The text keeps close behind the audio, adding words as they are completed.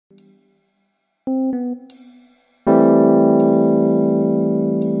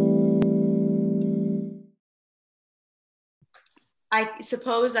I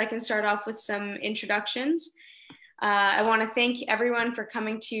suppose I can start off with some introductions. I want to thank everyone for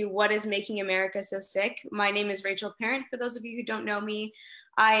coming to What is Making America So Sick? My name is Rachel Parent. For those of you who don't know me,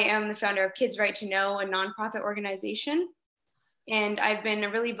 I am the founder of Kids Right to Know, a nonprofit organization. And I've been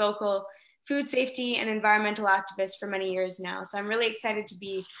a really vocal food safety and environmental activist for many years now. So I'm really excited to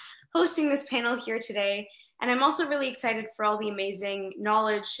be hosting this panel here today. And I'm also really excited for all the amazing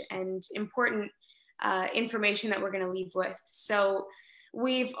knowledge and important information that we're going to leave with. So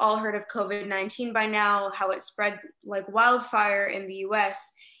we've all heard of COVID-19 by now, how it spread like wildfire in the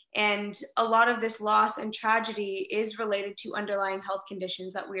US. And a lot of this loss and tragedy is related to underlying health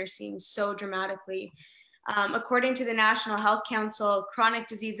conditions that we are seeing so dramatically. According to the National Health Council, chronic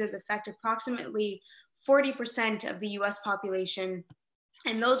diseases affect approximately 40% of the US population.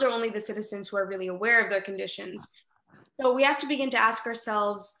 And those are only the citizens who are really aware of their conditions. So we have to begin to ask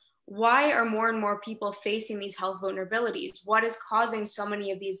ourselves, why are more and more people facing these health vulnerabilities? What is causing so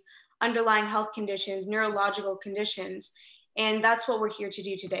many of these underlying health conditions, neurological conditions? And that's what we're here to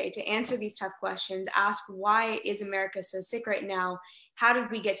do today, to answer these tough questions, ask why is America so sick right now? How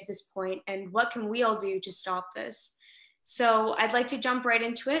did we get to this point? And what can we all do to stop this? So I'd like to jump right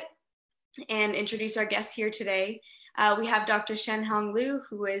into it and introduce our guests here today. We have Dr. Shanhong Lu,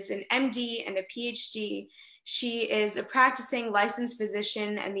 who is an MD and a PhD. She is a practicing licensed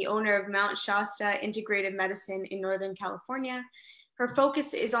physician and the owner of Mount Shasta Integrative Medicine in Northern California. Her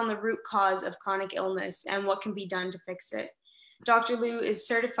focus is on the root cause of chronic illness and what can be done to fix it. Dr. Lu is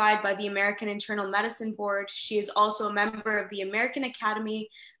certified by the American Internal Medicine Board. She is also a member of the American Academy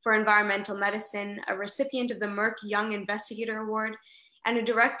for Environmental Medicine, a recipient of the Merck Young Investigator Award, and a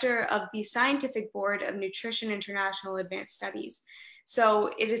director of the Scientific Board of Nutrition International Advanced Studies.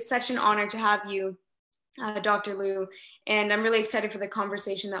 So it is such an honor to have you, Dr. Lu, and I'm really excited for the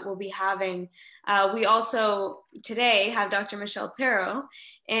conversation that we'll be having. We also today have Dr. Michelle Perro,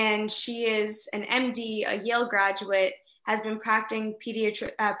 and she is an MD, a Yale graduate, has been practicing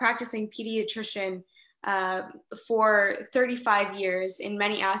pediatrician for 35 years in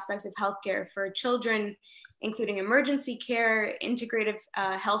many aspects of healthcare for children, including emergency care, integrative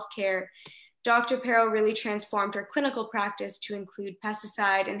healthcare. Dr. Perro really transformed her clinical practice to include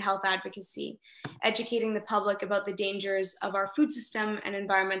pesticide and health advocacy, educating the public about the dangers of our food system and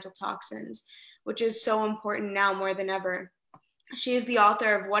environmental toxins, which is so important now more than ever. She is the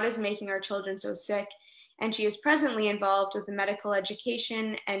author of What is Making Our Children So Sick, and she is presently involved with the medical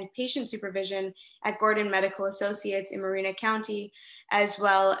education and patient supervision at Gordon Medical Associates in Marina County, as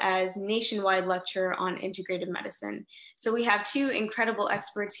well as nationwide lecture on integrative medicine. So we have two incredible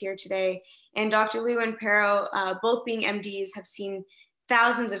experts here today, and Dr. Lu and Perro, both being MDs, have seen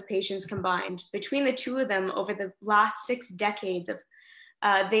thousands of patients combined. Between the two of them, over the last 6 decades,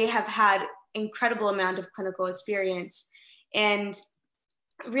 they have had incredible amount of clinical experience. And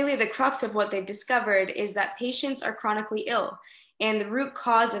really the crux of what they've discovered is that patients are chronically ill and the root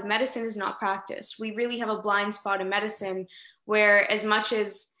cause of medicine is not practiced. We really have a blind spot in medicine where, as much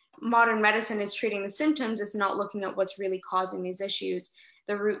as modern medicine is treating the symptoms, it's not looking at what's really causing these issues,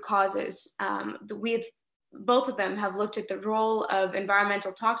 the root causes. Both of them have looked at the role of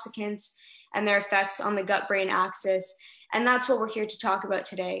environmental toxicants and their effects on the gut-brain axis. And that's what we're here to talk about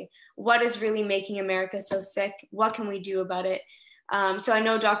today. What is really making America so sick? What can we do about it? So I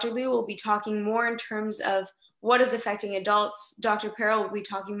know Dr. Lu will be talking more in terms of what is affecting adults. Dr. Perro will be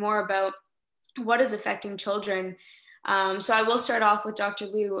talking more about what is affecting children. So I will start off with Dr.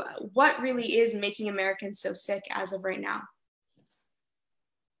 Lu. What really is making Americans so sick as of right now?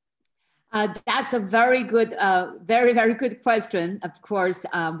 That's a very good, very, very good question. Of course,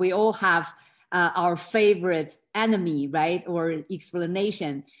 we all have our favorite enemy, right? Or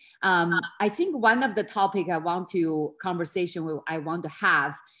explanation. I think one of the topic I want to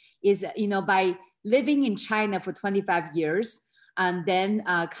have is, by living in China for 25 years and then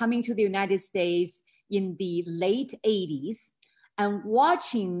coming to the United States in the late 80s and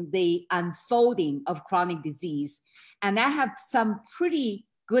watching the unfolding of chronic disease. And I have some pretty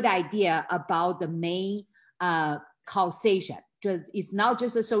good idea about the main causation. It's not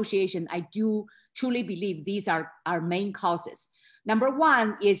just association. I do truly believe these are our main causes. Number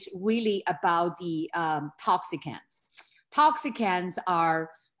one is really about the toxicants. Toxicants are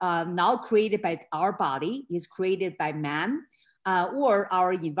not created by our body, is created by man or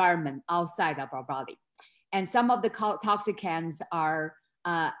our environment outside of our body. And some of the toxicants are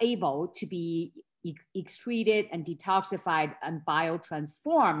able to be excreted and detoxified and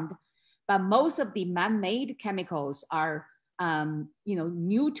biotransformed, but most of the man-made chemicals are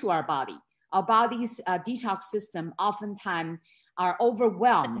new to our body. Our body's detox system oftentimes are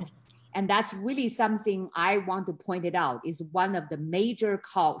overwhelmed And that's really something I want to point it out, is one of the major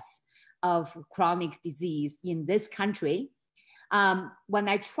cause of chronic disease in this country. When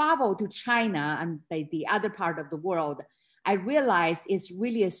I travel to China and the other part of the world, I realize it's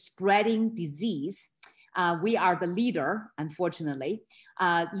really a spreading disease. We are the leader, unfortunately,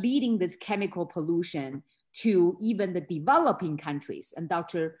 leading this chemical pollution to even the developing countries. And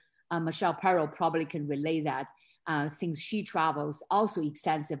Dr. Michelle Perro probably can relay that since she travels also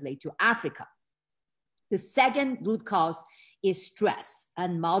extensively to Africa. The second root cause is stress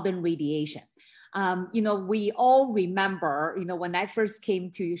and modern radiation. We all remember, when I first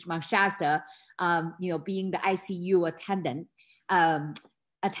came to Mount Shasta, being the ICU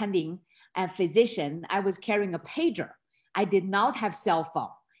attending a physician, I was carrying a pager. I did not have cell phone.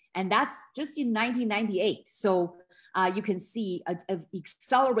 And that's just in 1998. So you can see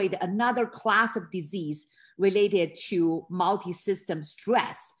accelerated another class of disease related to multi-system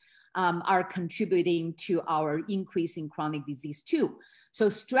stress are contributing to our increase in chronic disease too. So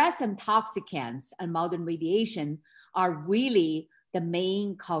stress and toxicants and modern radiation are really the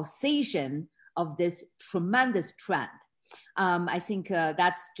main causation of this tremendous trend. I think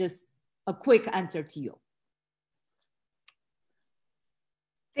that's just a quick answer to you.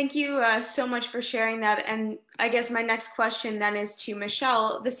 Thank you so much for sharing that. And I guess my next question then is to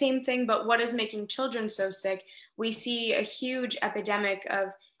Michelle, the same thing, but what is making children so sick? We see a huge epidemic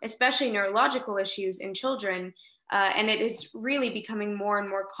of especially neurological issues in children, and it is really becoming more and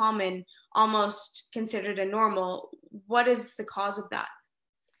more common, almost considered a normal. What is the cause of that?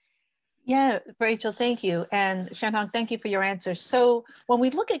 Yeah, Rachel, thank you. And Shanhong, thank you for your answer. So when we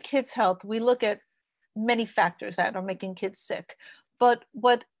look at kids' health, we look at many factors that are making kids sick. But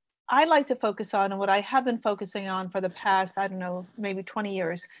what I like to focus on, and what I have been focusing on for the past, I don't know, maybe 20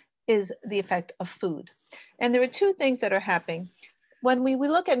 years, is the effect of food. And there are two things that are happening. When we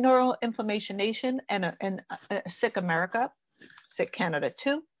look at Neuroinflammation Nation and Sick America, Sick Canada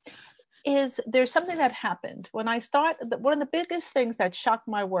too, is there's something that happened. When I started, one of the biggest things that shocked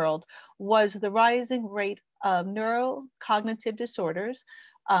my world was the rising rate of neurocognitive disorders,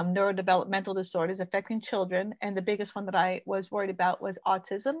 neurodevelopmental disorders affecting children. And the biggest one that I was worried about was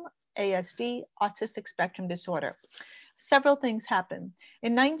autism, ASD, autistic spectrum disorder. Several things happened.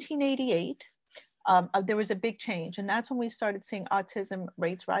 In 1988, there was a big change, and that's when we started seeing autism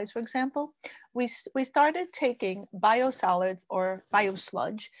rates rise. For example, we started taking biosolids or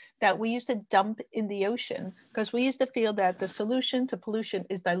biosludge that we used to dump in the ocean, because we used to feel that the solution to pollution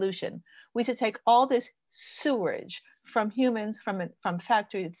is dilution. We used to take all this sewage from humans, from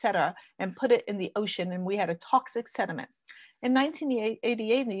factories, et cetera, and put it in the ocean, and we had a toxic sediment. In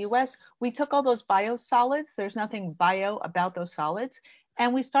 1988 in the US, we took all those biosolids, there's nothing bio about those solids,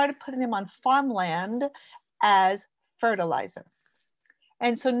 and we started putting them on farmland as fertilizer.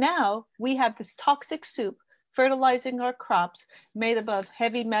 And so now we have this toxic soup fertilizing our crops made up of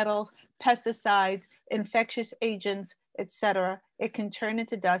heavy metals, pesticides, infectious agents, etc. It can turn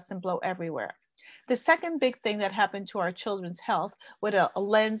into dust and blow everywhere. The second big thing that happened to our children's health with a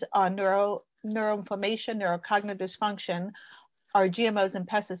lens on neuroinflammation, neurocognitive dysfunction, are GMOs and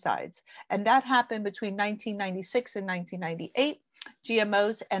pesticides. And that happened between 1996 and 1998.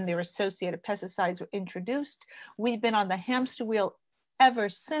 GMOs and their associated pesticides were introduced. We've been on the hamster wheel ever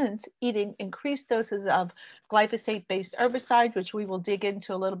since, eating increased doses of glyphosate-based herbicides, which we will dig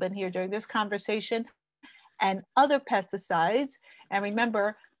into a little bit here during this conversation, and other pesticides. And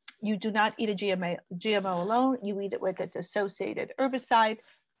remember, you do not eat a GMO alone, you eat it with its associated herbicide.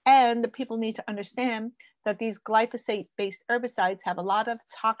 And the people need to understand that these glyphosate-based herbicides have a lot of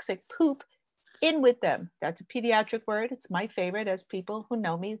toxic poop in with them. That's a pediatric word. It's my favorite, as people who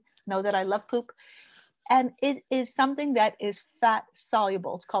know me know that I love poop. And it is something that is fat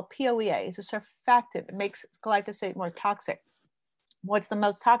soluble. It's called POEA. It's a surfactant. It makes glyphosate more toxic. What's the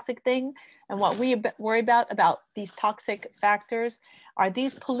most toxic thing? And what we worry about these toxic factors are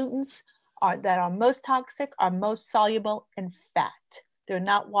these pollutants that are most toxic are most soluble in fat. They're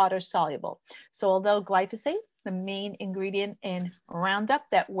not water soluble. So although glyphosate, the main ingredient in Roundup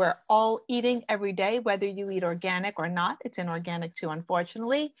that we're all eating every day, whether you eat organic or not, it's inorganic too,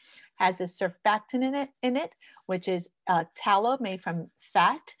 unfortunately, has a surfactant in it, which is tallow made from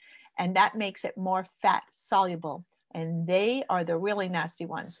fat, and that makes it more fat soluble. And they are the really nasty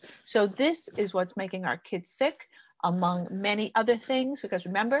ones. So this is what's making our kids sick, among many other things, because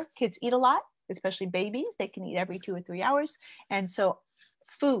remember, kids eat a lot, especially babies. They can eat every 2 or 3 hours. And so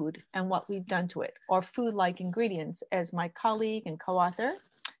food and what we've done to it, or food-like ingredients, as my colleague and co-author,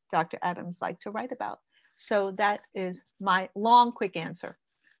 Dr. Adams, like to write about. So that is my long, quick answer.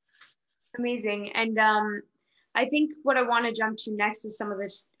 Amazing. And I think what I want to jump to next is some of the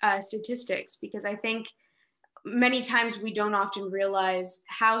statistics, because I think many times we don't often realize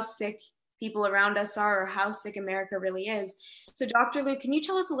how sick people around us are or how sick America really is. So Dr. Lu, can you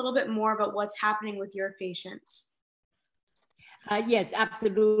tell us a little bit more about what's happening with your patients? Yes,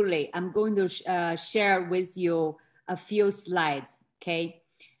 absolutely. I'm going to share with you a few slides, okay?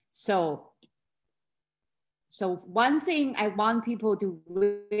 So one thing I want people to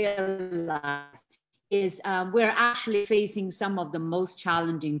realize is we're actually facing some of the most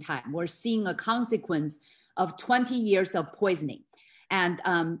challenging time. We're seeing a consequence of 20 years of poisoning. And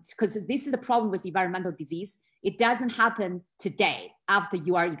because this is the problem with environmental disease, it doesn't happen today after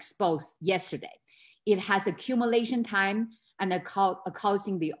you are exposed yesterday. It has accumulation time and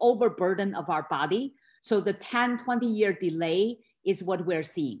causing the overburden of our body. So the 10, 20-year delay is what we're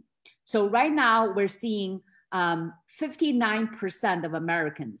seeing. So right now we're seeing 59% of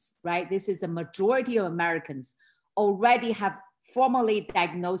Americans, right? This is the majority of Americans already have formally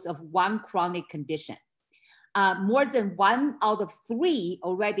diagnosed of one chronic condition. More than 1 out of 3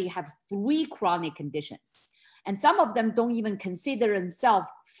 already have 3 chronic conditions. And some of them don't even consider themselves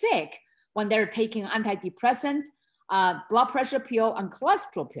sick when they're taking antidepressant, blood pressure pill, and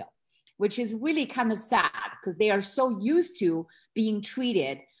cholesterol pill, which is really kind of sad because they are so used to being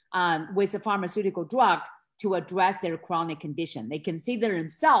treated with a pharmaceutical drug to address their chronic condition. They consider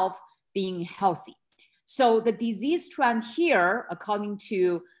themselves being healthy. So the disease trend here, according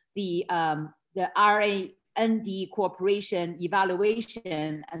to the RAND Corporation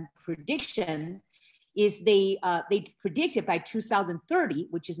evaluation and prediction, is they predicted by 2030,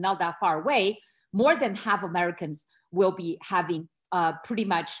 which is not that far away, more than half Americans will be having pretty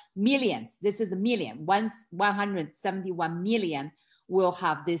much millions. This is a million. 171 million will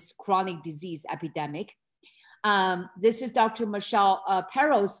have this chronic disease epidemic. This is Dr. Michelle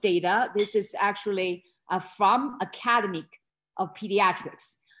Perro's data. This is actually from Academy of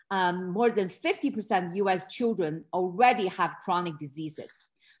Pediatrics. More than 50% US children already have chronic diseases.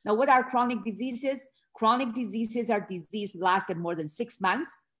 Now, what are chronic diseases? Chronic diseases are disease lasted more than 6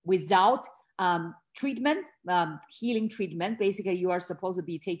 months without treatment, healing treatment. Basically, you are supposed to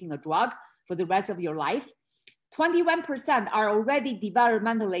be taking a drug for the rest of your life. 21% are already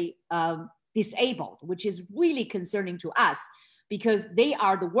developmentally disabled, which is really concerning to us because they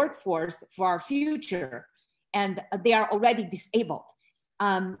are the workforce for our future and they are already disabled.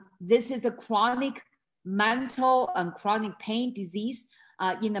 This is a chronic mental and chronic pain disease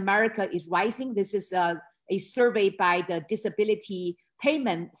in America is rising. This is a survey by the disability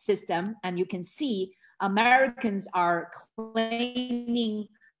payment system. And you can see Americans are claiming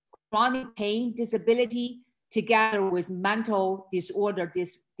chronic pain disability together with mental disorder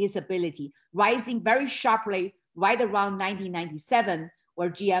disability, rising very sharply right around 1997, where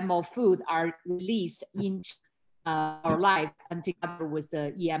GMO food are released into our life and together with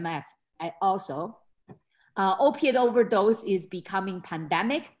the EMF also. Opiate overdose is becoming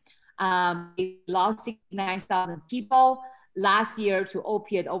pandemic. We lost 69,000 people last year to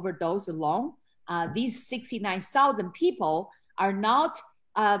opiate overdose alone. These 69,000 people are not,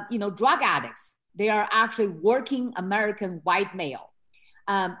 drug addicts. They are actually working American white male.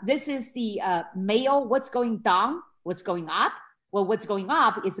 This is the male. What's going down? What's going up? Well, what's going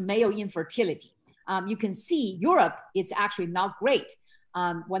up is male infertility. You can see Europe, it's actually not great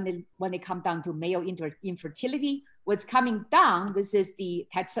when they come down to male infertility. What's coming down, this is the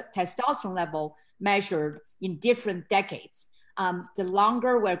testosterone level measured in different decades. The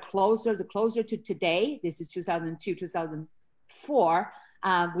longer we're closer, the closer to today, this is 2002, 2004,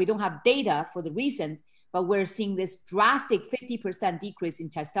 we don't have data for the recent, but we're seeing this drastic 50% decrease in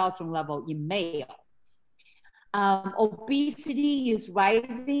testosterone level in male. Obesity is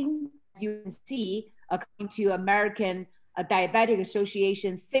rising, as you can see, according to American Diabetic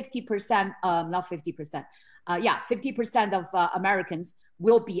Association, 50%, not 50%, 50% of Americans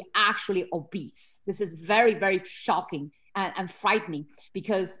will be actually obese. This is very, very shocking and frightening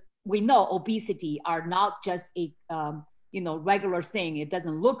because we know obesity are not just a regular thing. It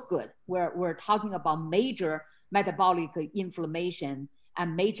doesn't look good. We're talking about major metabolic inflammation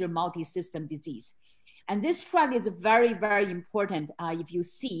and major multi-system disease. And this trend is very, very important. If you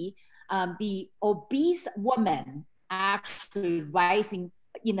see the obese woman actually rising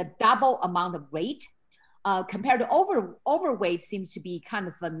in a double amount of rate compared to overweight seems to be kind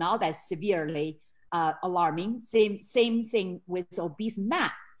of not as severely alarming. Same thing with obese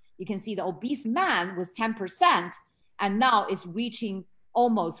man. You can see the obese man was 10% and now it's reaching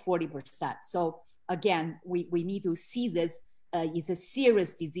almost 40%. So again, we need to see this is a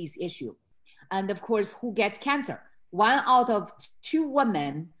serious disease issue. And of course, who gets cancer? 1 out of 2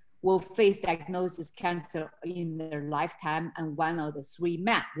 women will face diagnosis cancer in their lifetime, and 1 out of 3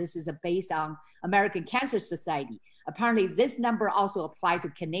 men. This is based on American Cancer Society. Apparently, this number also applies to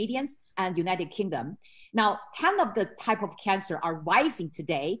Canadians and United Kingdom. Now, 10 of the type of cancer are rising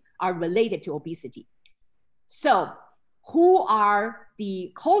today are related to obesity. So, who are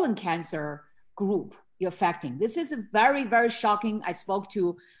the colon cancer group you're affecting? This is very, very shocking. I spoke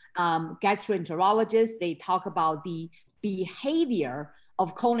to gastroenterologists. They talk about the behavior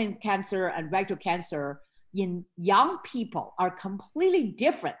of colon cancer and rectal cancer in young people are completely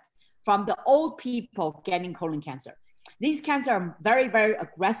different from the old people getting colon cancer. These cancers are very, very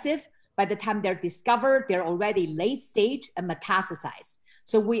aggressive. By the time they're discovered, they're already late stage and metastasized.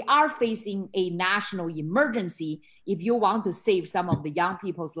 So we are facing a national emergency if you want to save some of the young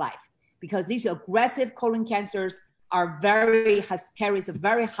people's life, because these aggressive colon cancers are carries a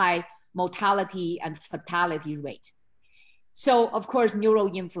very high mortality and fatality rate. So of course,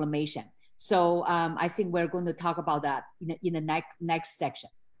 neuroinflammation. So I think we're going to talk about that in the next section.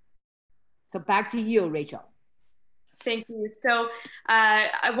 So back to you, Rachel. Thank you. So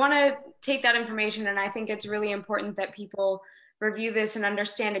I want to take that information, and I think it's really important that people review this and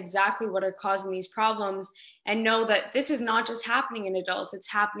understand exactly what are causing these problems, and know that this is not just happening in adults, it's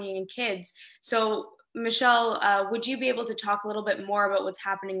happening in kids. So Michelle, would you be able to talk a little bit more about what's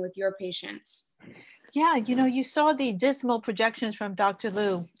happening with your patients? Yeah, you saw the dismal projections from Dr.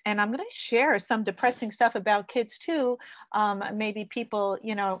 Lu, and I'm going to share some depressing stuff about kids too. Maybe people,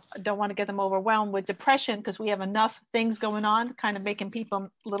 don't want to get them overwhelmed with depression because we have enough things going on, kind of making people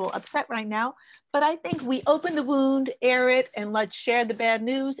a little upset right now. But I think we open the wound, air it, and let's share the bad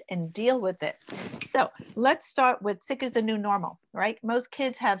news and deal with it. So let's start with sick is the new normal, right? Most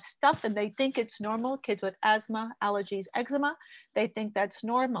kids have stuff and they think it's normal. Kids with asthma, allergies, eczema, they think that's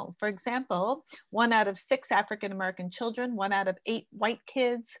normal. For example, 1 out of 6 African-American children, 1 out of 8 white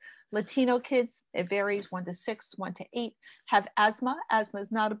kids, Latino kids, it varies 1 to 6, 1 to 8, have asthma. Asthma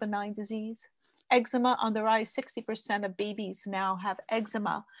is not a benign disease. Eczema on the rise, 60% of babies now have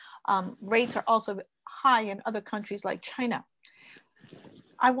eczema. Rates are also high in other countries like China.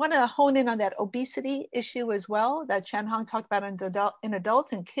 I want to hone in on that obesity issue as well that Shanhong talked about in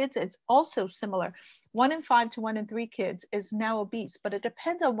adults and kids. It's also similar. 1 in 5 to 1 in 3 kids is now obese, but it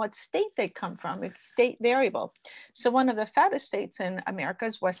depends on what state they come from. It's state variable. So one of the fattest states in America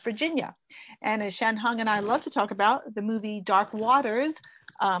is West Virginia. And as Shanhong and I love to talk about, the movie Dark Waters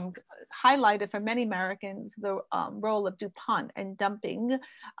highlighted for many Americans the role of DuPont and dumping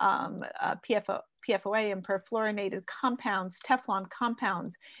PFOA and perfluorinated compounds, Teflon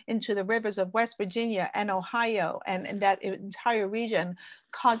compounds, into the rivers of West Virginia and Ohio and that entire region,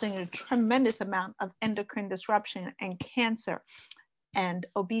 causing a tremendous amount of endocrine disruption and cancer and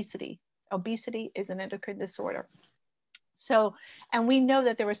obesity. Obesity is an endocrine disorder. So, and we know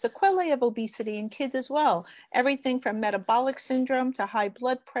that there are sequelae of obesity in kids as well. Everything from metabolic syndrome to high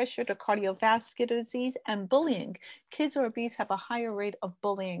blood pressure to cardiovascular disease and bullying. Kids who are obese have a higher rate of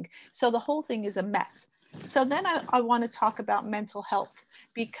bullying. So the whole thing is a mess. So then I want to talk about mental health,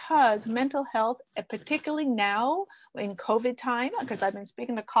 because mental health, particularly now in COVID time, because I've been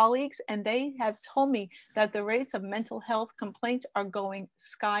speaking to colleagues and they have told me that the rates of mental health complaints are going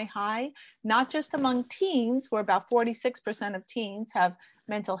sky high, not just among teens, where about 46% of teens have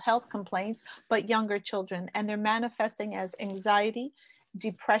mental health complaints, but younger children, and they're manifesting as anxiety,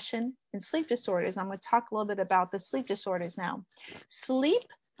 depression, and sleep disorders. I'm going to talk a little bit about the sleep disorders now. Sleep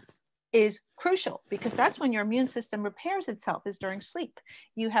is crucial because that's when your immune system repairs itself, is during sleep.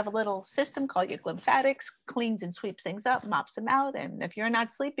 You have a little system called your lymphatics, cleans and sweeps things up, mops them out. And if you're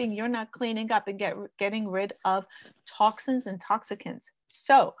not sleeping, you're not cleaning up and getting rid of toxins and toxicants.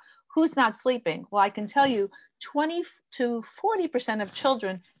 So who's not sleeping? Well, I can tell you 20 to 40% of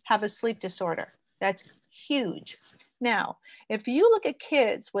children have a sleep disorder. That's huge. Now, if you look at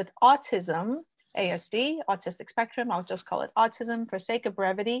kids with autism, ASD, autistic spectrum, I'll just call it autism for sake of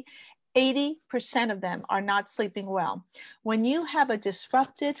brevity, 80% of them are not sleeping well. When you have a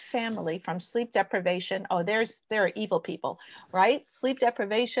disrupted family from sleep deprivation, there are evil people, right? Sleep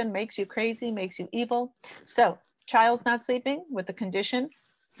deprivation makes you crazy, makes you evil. So child's not sleeping with the condition,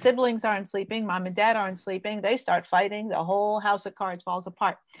 siblings aren't sleeping, mom and dad aren't sleeping, they start fighting, the whole house of cards falls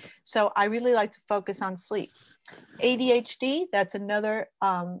apart. So I really like to focus on sleep. ADHD, that's another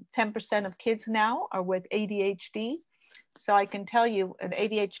 10% of kids now are with ADHD. So I can tell you an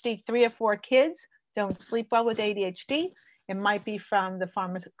ADHD, 3 or 4 kids don't sleep well with ADHD. It might be from the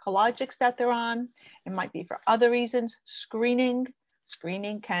pharmacologics that they're on. It might be for other reasons. Screening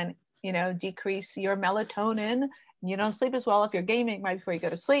can, decrease your melatonin. You don't sleep as well if you're gaming right before you go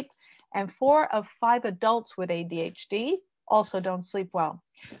to sleep. And 4 of 5 adults with ADHD also don't sleep well.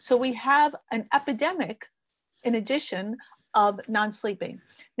 So we have an epidemic in addition of non-sleeping.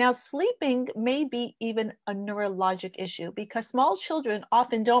 Now, sleeping may be even a neurologic issue because small children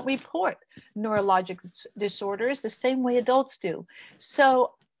often don't report neurologic disorders the same way adults do.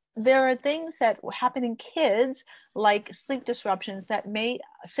 So there are things that happen in kids, like sleep disruptions, that may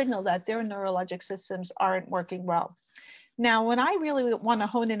signal that their neurologic systems aren't working well. Now, when I really want to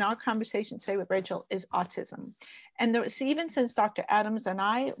hone in our conversation today with Rachel is autism. And even since Dr. Adams and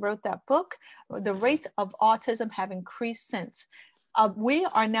I wrote that book, the rates of autism have increased since. We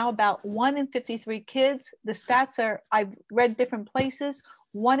are now about 1 in 53 kids. The stats are, I've read different places,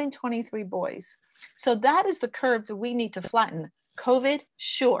 1 in 23 boys. So that is the curve that we need to flatten. COVID,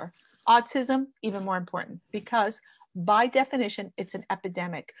 sure. Autism, even more important, because by definition, it's an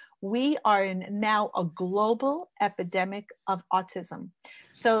epidemic. We are in now a global epidemic of autism.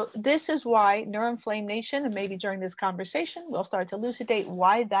 So this is why Neuroinflammation Nation, and maybe during this conversation, we'll start to elucidate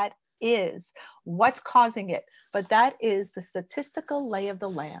why that is, what's causing it. But that is the statistical lay of the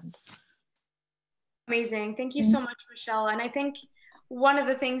land. Amazing. Thank you so much, Michelle. And I think one of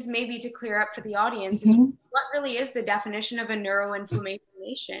the things maybe to clear up for the audience is what really is the definition of a neuroinflammation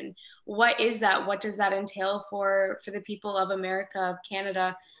nation? What is that? What does that entail for the people of America, of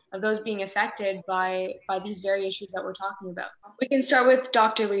Canada, of those being affected by these very issues that we're talking about? We can start with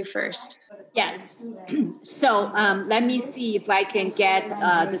Dr. Lu first. Yes. So let me see if I can get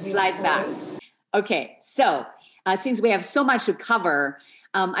the slides back. Okay. So since we have so much to cover,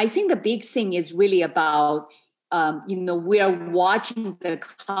 I think the big thing is really about we are watching the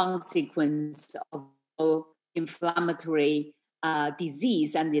consequence of inflammatory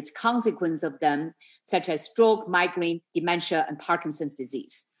disease and its consequence of them, such as stroke, migraine, dementia, and Parkinson's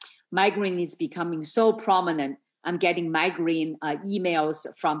disease. Migraine is becoming so prominent. I'm getting migraine emails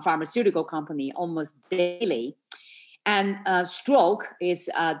from pharmaceutical company almost daily. And stroke is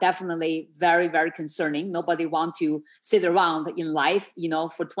definitely very, very concerning. Nobody wants to sit around in life,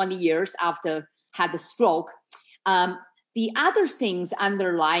 for 20 years after had the stroke. The other things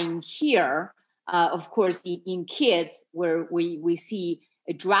underlying here, of course, in kids, where we see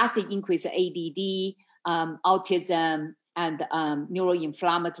a drastic increase of ADD, autism, and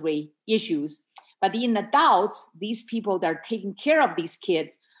neuroinflammatory issues. But in adults, these people that are taking care of these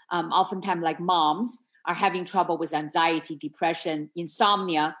kids, oftentimes like moms, are having trouble with anxiety, depression,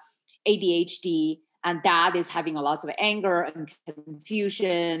 insomnia, ADHD, and dad is having a lot of anger and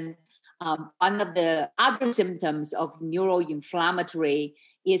confusion. One of the other symptoms of neuroinflammatory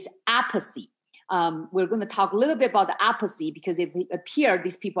is apathy. We're going to talk a little bit about the apathy because it appears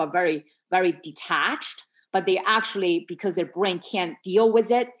these people are very, very detached, but they actually, because their brain can't deal with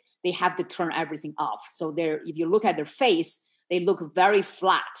it, they have to turn everything off. So if you look at their face, they look very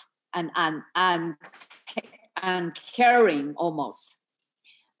flat and caring almost.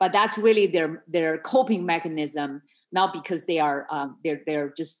 But that's really their coping mechanism, not because they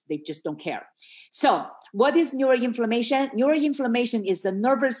just don't care. So what is neuroinflammation? Neuroinflammation is the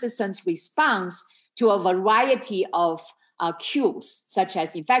nervous system's response to a variety of cues, such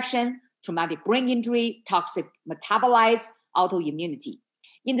as infection, traumatic brain injury, toxic metabolites, autoimmunity.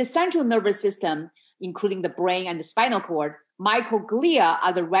 In the central nervous system, including the brain and the spinal cord, microglia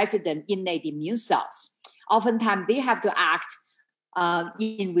are the resident innate immune cells. Oftentimes, they have to act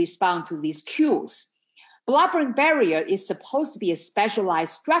in response to these cues. Blood-brain barrier is supposed to be a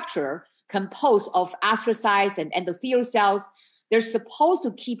specialized structure composed of astrocytes and endothelial cells. They're supposed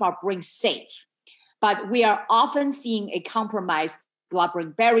to keep our brain safe. But we are often seeing a compromised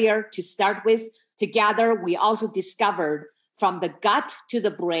blood-brain barrier to start with. Together, we also discovered from the gut to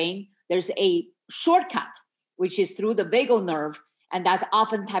the brain, there's a shortcut, which is through the vagal nerve, and that's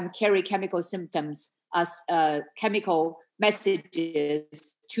oftentimes carry chemical symptoms as chemical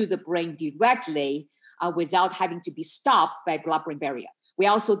messages to the brain directly without having to be stopped by blood-brain barrier. We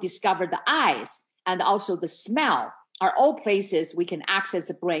also discovered the eyes and also the smell are all places we can access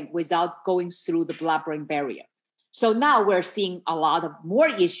the brain without going through the blood-brain barrier. So now we're seeing a lot of more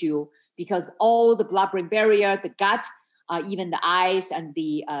issue because all the blood-brain barrier, the gut, even the eyes and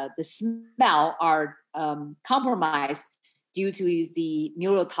the smell are compromised due to the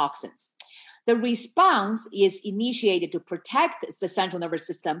neurotoxins. The response is initiated to protect the central nervous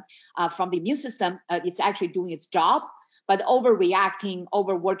system from the immune system. It's actually doing its job, but overworking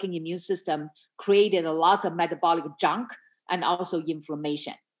immune system created a lot of metabolic junk and also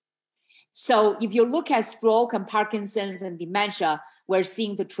inflammation. So if you look at stroke and Parkinson's and dementia, we're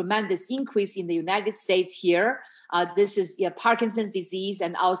seeing the tremendous increase in the United States here. This is Parkinson's disease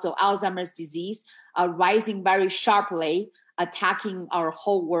and also Alzheimer's disease rising very sharply, attacking our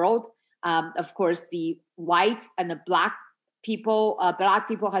whole world. Of course, the white and the black people, Black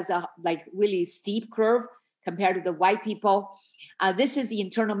people has a like really steep curve compared to the white people. This is the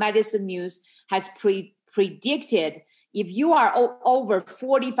Internal Medicine News has predicted if you are over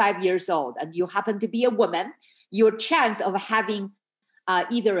 45 years old and you happen to be a woman, your chance of having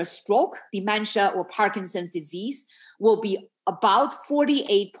either a stroke, dementia, or Parkinson's disease will be about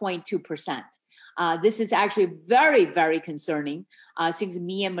 48.2%. This is actually very, very concerning since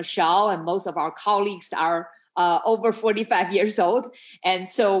me and Michelle and most of our colleagues are over 45 years old. And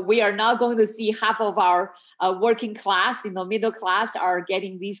so we are not going to see half of our working class, middle class are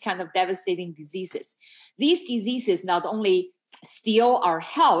getting these kind of devastating diseases. These diseases not only steal our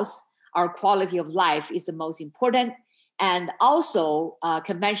health, our quality of life is the most important. And also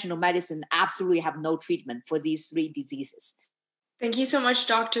conventional medicine absolutely have no treatment for these three diseases. Thank you so much,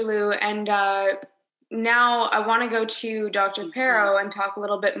 Dr. Lu. And now I want to go to Dr. Perro and talk a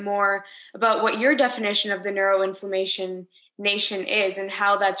little bit more about what your definition of the Neuroinflammation Nation is and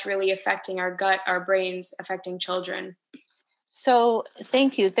how that's really affecting our gut, our brains, affecting children. So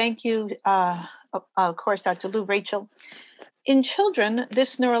thank you. Of course, Dr. Lu, Rachel. In children,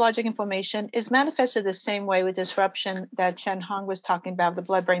 this neurologic inflammation is manifested the same way with disruption that Shanhong was talking about, the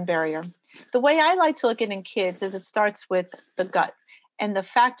blood-brain barrier. The way I like to look at it in kids is it starts with the gut and the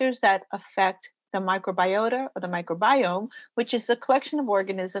factors that affect the microbiota or the microbiome, which is the collection of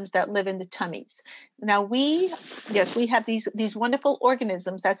organisms that live in the tummies. Now we have these wonderful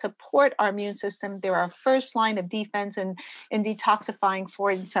organisms that support our immune system. They're our first line of defense in detoxifying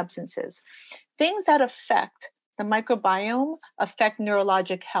foreign substances. Things that affect the microbiome affect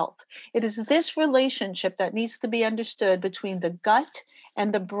neurologic health. It is this relationship that needs to be understood between the gut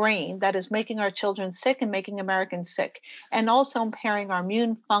and the brain that is making our children sick and making Americans sick, and also impairing our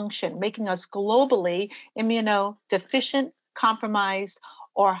immune function, making us globally immunodeficient, compromised,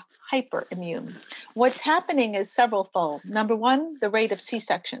 or hyperimmune. What's happening is severalfold. Number one, the rate of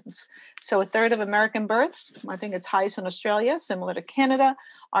C-sections. So a third of American births, I think it's highest in Australia, similar to Canada,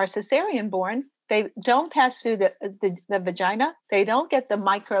 are cesarean born. They don't pass through the vagina. They don't get the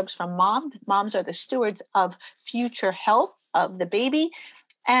microbes from mom. Moms are the stewards of future health of the baby.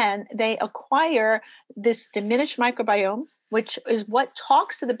 And they acquire this diminished microbiome, which is what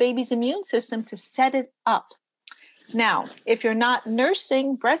talks to the baby's immune system to set it up. Now, if you're not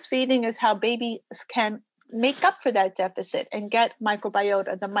nursing, breastfeeding is how babies can make up for that deficit and get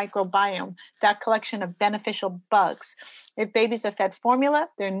microbiota, the microbiome, that collection of beneficial bugs. If babies are fed formula,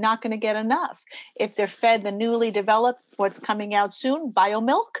 they're not going to get enough. If they're fed the newly developed, what's coming out soon,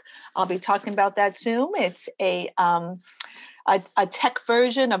 biomilk, I'll be talking about that soon. It's a tech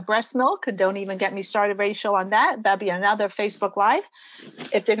version of breast milk. Don't even get me started, Rachel, on that. That'd be another Facebook Live.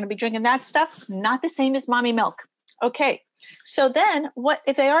 If they're going to be drinking that stuff, not the same as mommy milk. Okay, so then what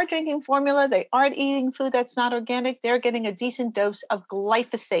if they are drinking formula, they aren't eating food that's not organic, they're getting a decent dose of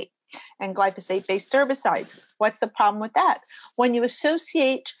glyphosate and glyphosate-based herbicides. What's the problem with that? When you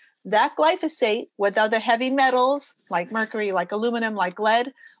associate that glyphosate with other heavy metals like mercury, like aluminum, like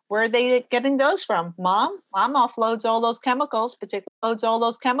lead, where are they getting those from? Mom offloads all those chemicals,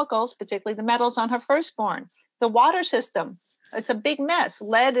 particularly the metals on her firstborn. The water system, it's a big mess,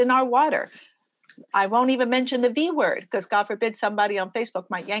 lead in our water. I won't even mention the V word because God forbid somebody on Facebook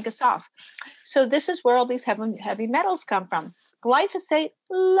might yank us off. So this is where all these heavy metals come from. Glyphosate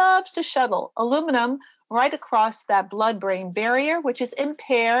loves to shuttle aluminum right across that blood-brain barrier, which is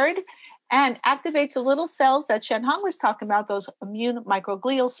impaired and activates the little cells that Shanhong was talking about, those immune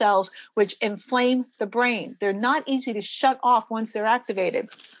microglial cells, which inflame the brain. They're not easy to shut off once they're activated.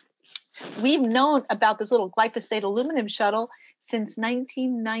 We've known about this little glyphosate aluminum shuttle since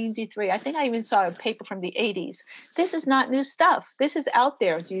 1993. I think I even saw a paper from the 80s. This is not new stuff. This is out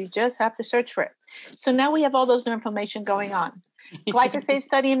there. You just have to search for it. So now we have all those new information going on. Glyphosate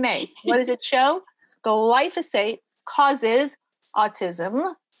study in May. What does it show? Glyphosate causes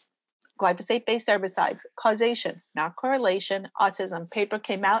autism. Glyphosate-based herbicides, causation, not correlation, autism. Paper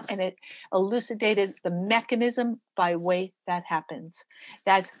came out and it elucidated the mechanism by way that happens.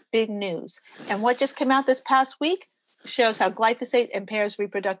 That's big news. And what just came out this past week shows how glyphosate impairs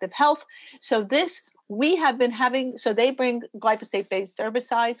reproductive health. So we have been having, so they bring glyphosate-based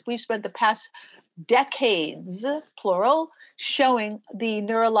herbicides. We've spent the past decades, plural, showing the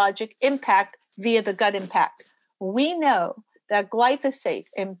neurologic impact via the gut impact. We know that glyphosate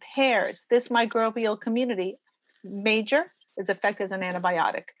impairs this microbial community. Major is effective as an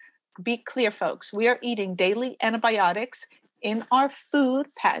antibiotic. Be clear, folks. We are eating daily antibiotics in our food,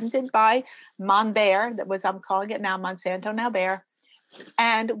 patented by Monbayer, that was, I'm calling it now Monsanto, now Bayer.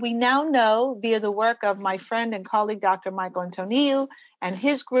 And we now know via the work of my friend and colleague, Dr. Michael Antoniou, and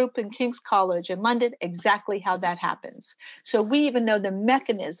his group in King's College in London, exactly how that happens. So we even know the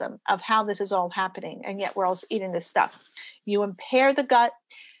mechanism of how this is all happening, and yet we're also eating this stuff. You impair the gut,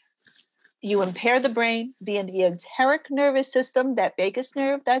 you impair the brain via the enteric nervous system, that vagus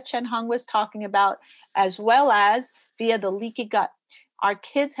nerve that Shanhong was talking about, as well as via the leaky gut. Our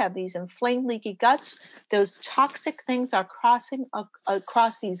kids have these inflamed, leaky guts. Those toxic things are crossing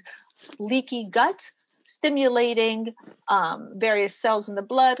across these leaky guts, stimulating various cells in the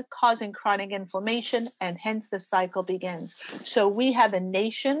blood, causing chronic inflammation, and hence the cycle begins. So we have a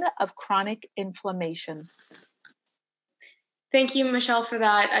nation of chronic inflammation. Thank you, Michelle, for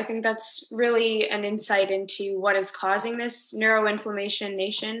that. I think that's really an insight into what is causing this Neuroinflammation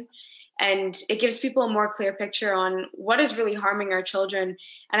Nation. And it gives people a more clear picture on what is really harming our children.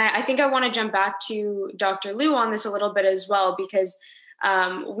 And I think I want to jump back to Dr. Lu on this a little bit as well, because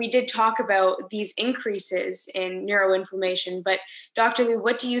we did talk about these increases in neuroinflammation. But Dr. Lu,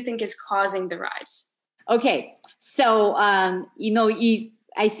 what do you think is causing the rise? Okay, so, I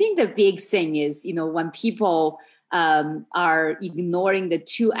think the big thing is, when people are ignoring the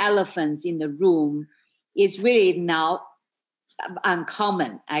two elephants in the room, is really now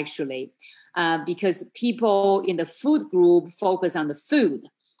uncommon, actually, because people in the food group focus on the food.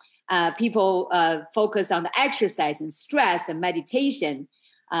 People focus on the exercise and stress and meditation.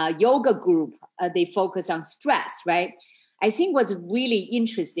 Yoga group, they focus on stress, right? I think what's really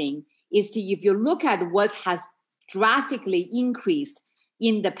interesting is if you look at what has drastically increased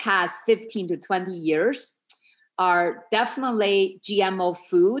in the past 15 to 20 years, are definitely GMO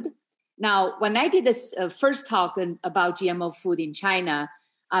food. Now, when I did this first talk about GMO food in China,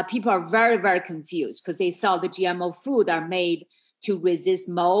 people are very, very confused because they saw the GMO food are made to resist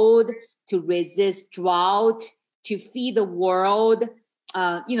mold, to resist drought, to feed the world.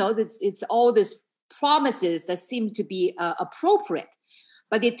 It's all these promises that seem to be appropriate.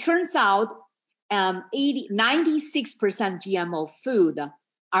 But it turns out 96% GMO food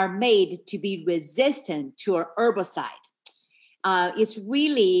are made to be resistant to an herbicide. It's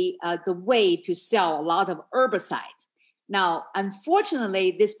really the way to sell a lot of herbicides. Now,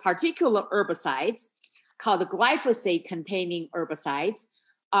 unfortunately, this particular herbicides, called glyphosate-containing herbicides,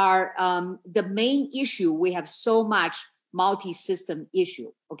 are the main issue. We have so much multi-system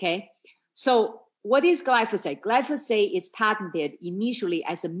issue, okay? So what is glyphosate? Glyphosate is patented initially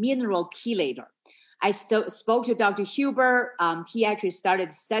as a mineral chelator. I spoke to Dr. Huber. He actually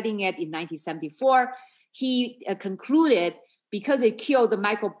started studying it in 1974. He concluded because it killed the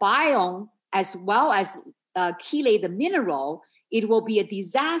microbiome as well as chelate the mineral, it will be a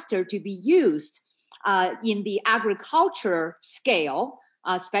disaster to be used in the agriculture scale,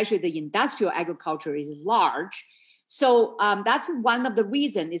 especially the industrial agriculture is large. So that's one of the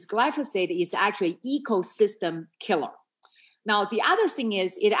reasons is glyphosate is actually ecosystem killer. Now, the other thing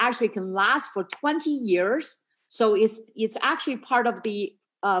is it actually can last for 20 years. So it's actually part of the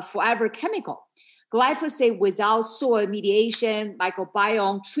forever chemical. Glyphosate without soil mediation,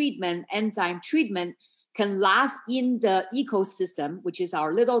 microbiome treatment, enzyme treatment can last in the ecosystem, which is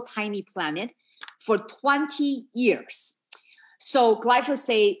our little tiny planet, for 20 years. So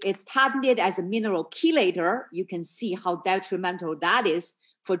glyphosate is patented as a mineral chelator. You can see how detrimental that is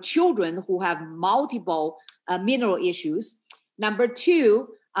for children who have multiple mineral issues. Number two,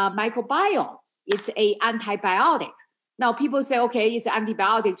 microbiome. It's an antibiotic. Now, people say, okay, it's an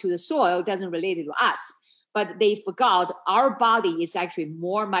antibiotic to the soil, it doesn't relate it to us. But they forgot our body is actually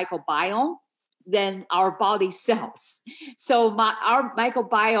more microbiome than our body cells. So our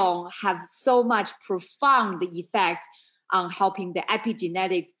microbiome have so much profound effect on helping the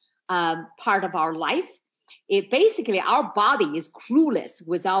epigenetic part of our life. Basically, our body is clueless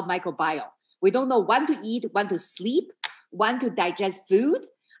without microbiome. We don't know when to eat, when to sleep, when to digest food.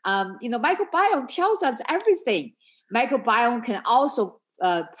 Microbiome tells us everything. Microbiome can also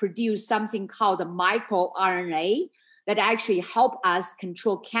produce something called the microRNA that actually help us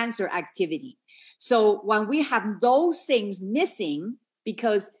control cancer activity. So when we have those things missing,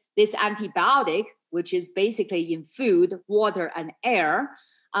 because this antibiotic, which is basically in food, water, and air,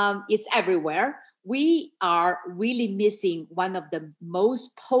 it's everywhere, we are really missing one of the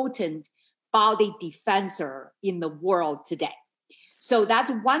most potent body defensor in the world today. So that's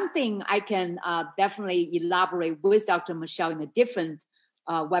one thing I can definitely elaborate with Dr. Michelle in a different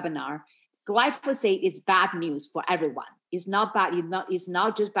webinar. Glyphosate is bad news for everyone. It's not bad. It's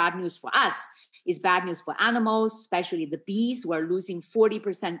not just bad news for us. It's bad news for animals, especially the bees. We're losing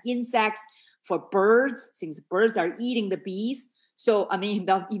 40% insects. For birds, since birds are eating the bees. So, not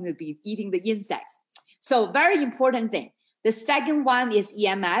eating the bees, eating the insects. So very important thing. The second one is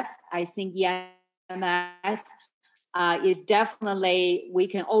EMF. I think EMF is definitely, we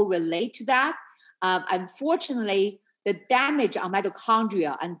can all relate to that. Unfortunately, the damage on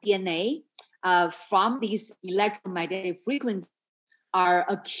mitochondria and DNA from these electromagnetic frequencies are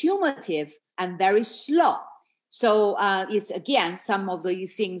accumulative and very slow. So it's, again, some of the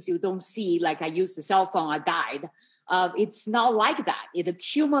things you don't see, like I used the cell phone, I died. It's not like that. It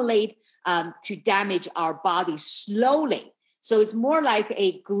accumulates to damage our body slowly. So it's more like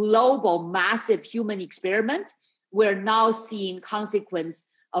a global, massive human experiment. We're now seeing consequence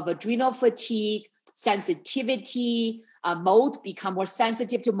of adrenal fatigue, sensitivity, mold, become more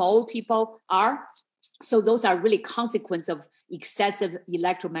sensitive to mold, people are. So those are really consequence of excessive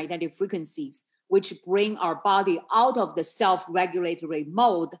electromagnetic frequencies, which bring our body out of the self-regulatory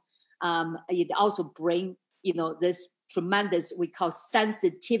mode. It also bring, this tremendous, we call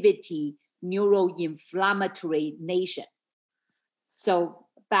sensitivity, neuroinflammatory nation. So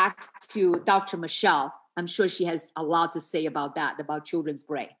back to Dr. Michelle. I'm sure she has a lot to say about that, about children's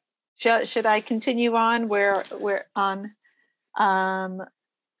brain. Should I continue on where we're on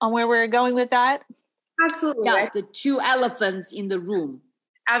where we're going with that? Absolutely. Yeah, the two elephants in the room.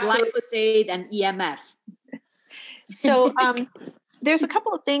 Absolutely. Glyphosate and EMF. So there's a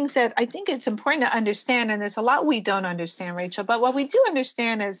couple of things that I think it's important to understand, and there's a lot we don't understand, Rachel. But what we do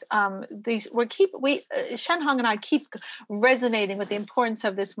understand is Shanhong and I keep resonating with the importance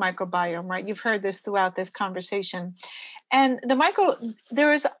of this microbiome, right? You've heard this throughout this conversation, and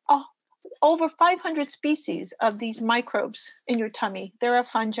there is over 500 species of these microbes in your tummy. There are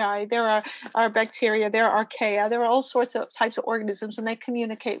fungi, there are bacteria, there are archaea, there are all sorts of types of organisms, and they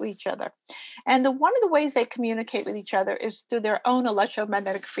communicate with each other. And one of the ways they communicate with each other is through their own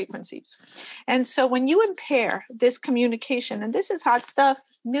electromagnetic frequencies. And so when you impair this communication, and this is hot stuff,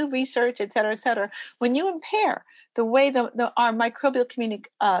 new research, et cetera, when you impair the way our microbial community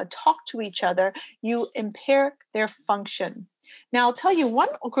talk to each other, you impair their function. Now, I'll tell you one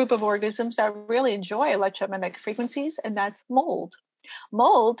group of organisms that really enjoy electromagnetic frequencies, and that's mold.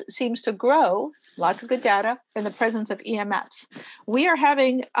 Mold seems to grow, lots of good data, in the presence of EMFs. We are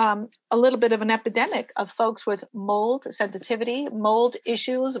having a little bit of an epidemic of folks with mold sensitivity, mold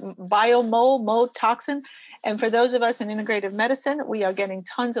issues, biomold, mold toxin. And for those of us in integrative medicine, we are getting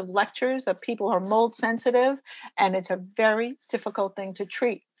tons of lectures of people who are mold sensitive, and it's a very difficult thing to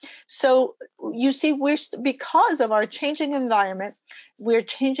treat. So you see, because of our changing environment, we're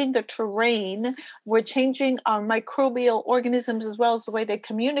changing the terrain, we're changing our microbial organisms as well as the way they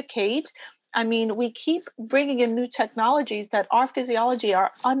communicate. I mean, we keep bringing in new technologies that our physiology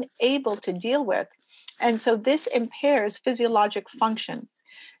are unable to deal with. And so this impairs physiologic function.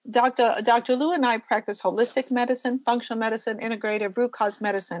 Dr. Lu and I practice holistic medicine, functional medicine, integrative root cause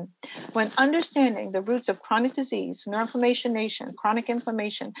medicine. When understanding the roots of chronic disease, Neuroinflammation Nation, chronic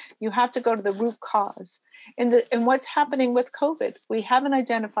inflammation, you have to go to the root cause. And what's happening with COVID, we haven't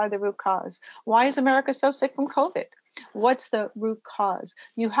identified the root cause. Why is America so sick from COVID? What's the root cause?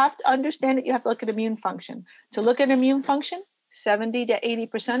 You have to understand it. You have to look at immune function. To look at immune function, 70 to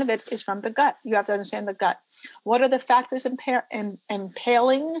 80% of it is from the gut. You have to understand the gut. What are the factors impairing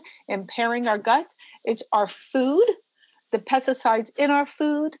our gut? It's our food, the pesticides in our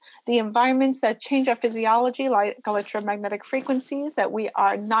food, the environments that change our physiology, like electromagnetic frequencies that we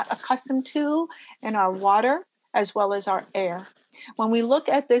are not accustomed to in our water, as well as our air. When we look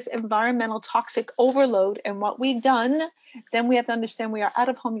at this environmental toxic overload and what we've done, then we have to understand we are out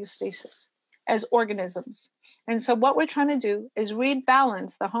of homeostasis as organisms. And so what we're trying to do is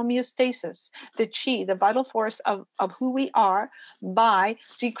rebalance the homeostasis, the chi, the vital force of who we are by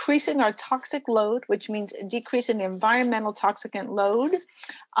decreasing our toxic load, which means decreasing the environmental toxicant load,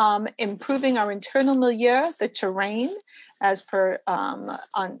 improving our internal milieu, the terrain, as per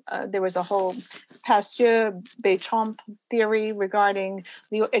there was a whole Pasteur-Béchamp theory regarding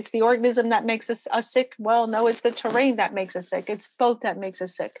it's the organism that makes us sick. Well, no, it's the terrain that makes us sick. It's both that makes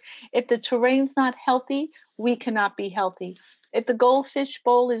us sick. If the terrain's not healthy, we cannot be healthy. If the goldfish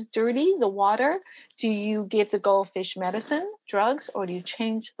bowl is dirty, the water, do you give the goldfish medicine, drugs, or do you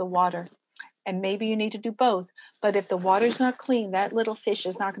change the water? And maybe you need to do both. But if the water's not clean, that little fish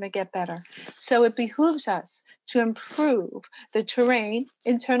is not going to get better. So it behooves us to improve the terrain,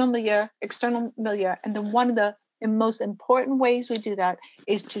 internal milieu, external milieu. And then one of the most important ways we do that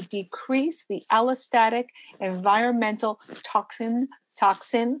is to decrease the allostatic environmental toxin,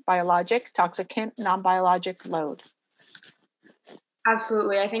 biologic, toxicant, non-biologic load.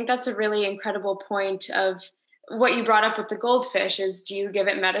 Absolutely. I think that's a really incredible point of what you brought up with the goldfish is, do you give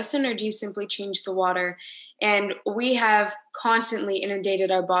it medicine or do you simply change the water? And we have constantly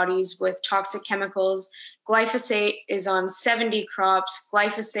inundated our bodies with toxic chemicals. Glyphosate is on 70 crops.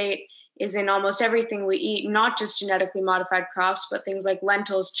 Glyphosate is in almost everything we eat, not just genetically modified crops, but things like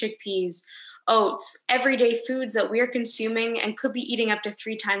lentils, chickpeas, oats, everyday foods that we're consuming and could be eating up to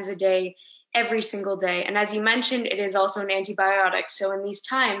 3 times a day, every single day. And as you mentioned, it is also an antibiotic. So in these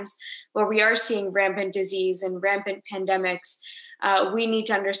times where we are seeing rampant disease and rampant pandemics, we need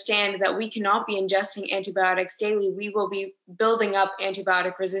to understand that we cannot be ingesting antibiotics daily. We will be building up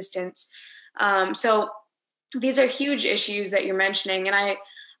antibiotic resistance. So these are huge issues that you're mentioning. And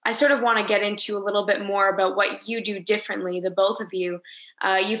I sort of want to get into a little bit more about what you do differently, the both of you.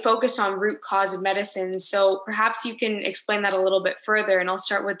 You focus on root cause of medicine. So perhaps you can explain that a little bit further. And I'll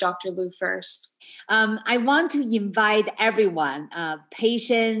start with Dr. Lu first. I want to invite everyone,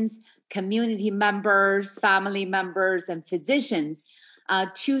 patients, community members, family members, and physicians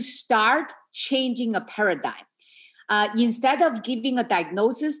to start changing a paradigm. Instead of giving a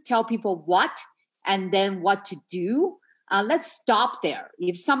diagnosis, tell people what and then what to do. Let's stop there.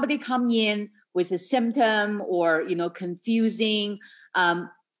 If somebody come in with a symptom or, confusing,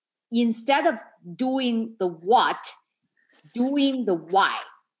 instead of doing the what, doing the why.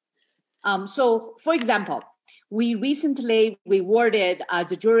 So, for example, we recently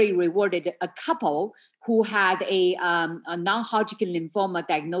the jury rewarded a couple who had a non-Hodgkin lymphoma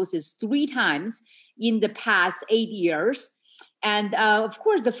diagnosis 3 times in the past 8 years. And of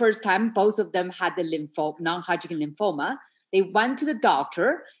course, the first time, both of them had the non-Hodgkin lymphoma. They went to the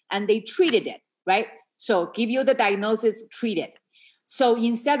doctor and they treated it, right? So give you the diagnosis, treat it. So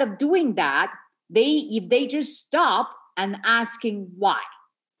instead of doing that, if they just stop and asking why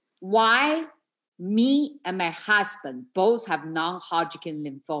me and my husband both have non-Hodgkin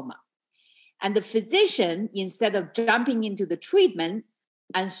lymphoma. And the physician, instead of jumping into the treatment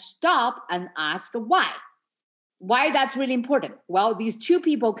and stop and ask why that's really important. Well, these 2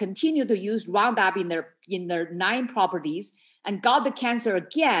 people continue to use Roundup in their 9 properties and got the cancer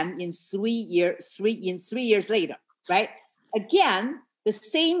again in 3 years later, right? Again, the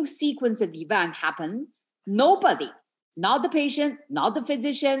same sequence of event happened. Nobody, not the patient, not the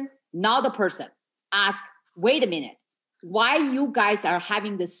physician, not the person, ask, wait a minute, why you guys are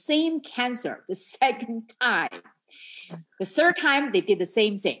having the same cancer the second time? The third time, they did the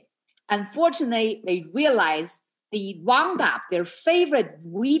same thing. Unfortunately, they realized the Roundup, their favorite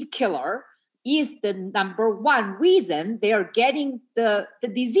weed killer, is the number 1 reason they are getting the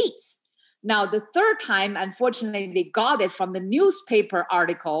disease. Now, the third time, unfortunately, they got it from the newspaper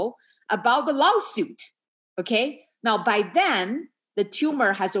article about the lawsuit, okay? Now, by then, the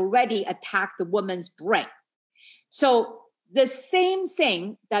tumor has already attacked the woman's brain. So the same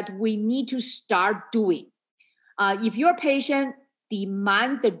thing that we need to start doing. If you're a patient,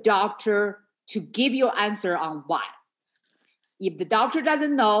 demand the doctor to give you an answer on why. If the doctor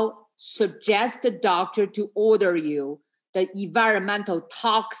doesn't know, suggest the doctor to order you the environmental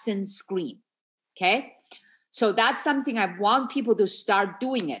toxin screen, okay? So that's something I want people to start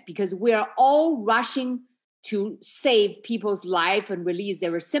doing it, because we are all rushing to save people's life and release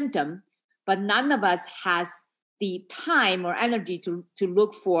their symptom, but none of us has the time or energy to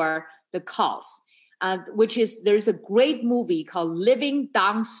look for the cause, there's a great movie called Living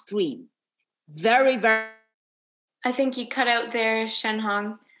Downstream. Very, very. I think you cut out there,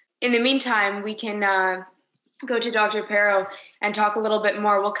 Shanhong. In the meantime, we can go to Dr. Perro and talk a little bit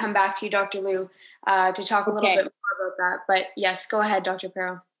more. We'll come back to you, Dr. Lu, to talk a little bit more about that. But yes, go ahead, Dr.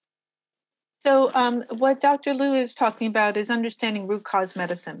 Perro. So what Dr. Lu is talking about is understanding root cause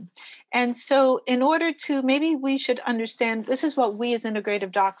medicine. And so in order to, maybe we should understand, this is what we as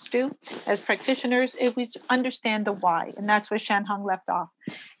integrative docs do as practitioners, if we understand the why. And that's where Shanhong left off.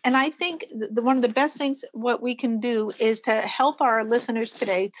 And I think one of the best things what we can do is to help our listeners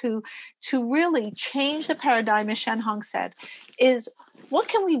today to really change the paradigm, as Shanhong said, is what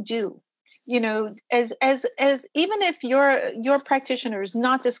can we do? As even if your practitioner is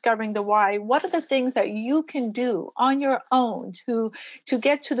not discovering the why, what are the things that you can do on your own to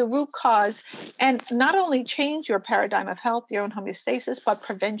get to the root cause and not only change your paradigm of health, your own homeostasis, but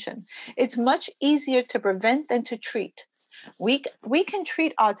prevention. It's much easier to prevent than to treat. We can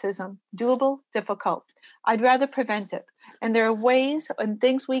treat autism, doable, difficult. I'd rather prevent it. And there are ways and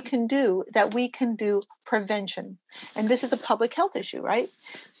things we can do prevention. And this is a public health issue, right?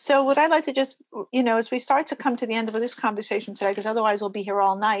 So what I'd like to just, as we start to come to the end of this conversation today, because otherwise we'll be here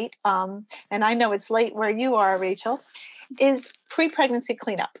all night, and I know it's late where you are, Rachel, is pre-pregnancy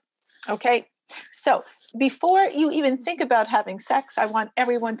cleanup, okay? So before you even think about having sex, I want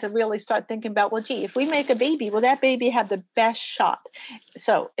everyone to really start thinking about, well, gee, if we make a baby, will that baby have the best shot?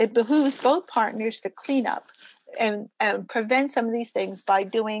 So it behooves both partners to clean up and prevent some of these things by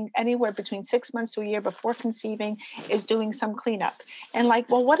doing anywhere between 6 months to a year before conceiving is doing some cleanup. And like,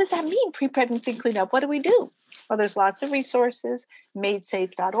 well, what does that mean, pre-pregnancy cleanup? What do we do? Well, there's lots of resources.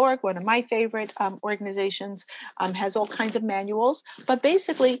 MadeSafe.org, one of my favorite organizations, has all kinds of manuals. But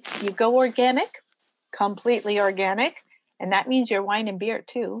basically, you go organic, completely organic, and that means your wine and beer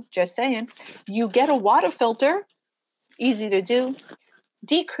too, just saying. You get a water filter, easy to do.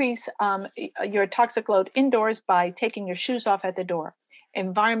 Decrease your toxic load indoors by taking your shoes off at the door.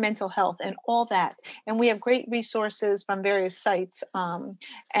 Environmental health and all that. And we have great resources from various sites on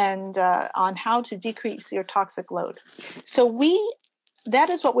how to decrease your toxic load. So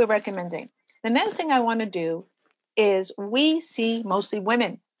that is what we're recommending. The next thing I want to do is we see mostly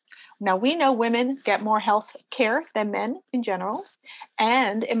women. Now, we know women get more health care than men in general.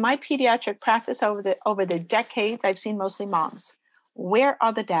 And in my pediatric practice over the decades, I've seen mostly moms. Where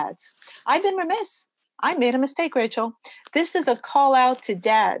are the dads? I've been remiss. I made a mistake, Rachel. This is a call out to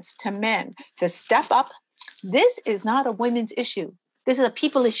dads, to men, to step up. This is not a women's issue. This is a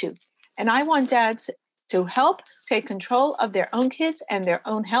people issue. And I want dads to help take control of their own kids and their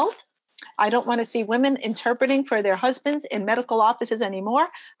own health. I don't want to see women interpreting for their husbands in medical offices anymore.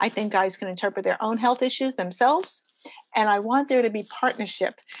 I think guys can interpret their own health issues themselves. And I want there to be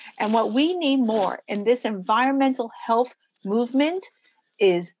partnership. And what we need more in this environmental health movement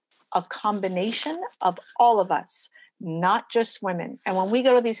is a combination of all of us, not just women. And when we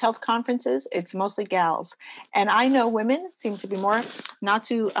go to these health conferences, it's mostly gals. And I know women seem to be more, not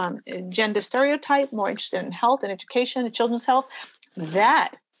to gender stereotype, more interested in health and education and children's health.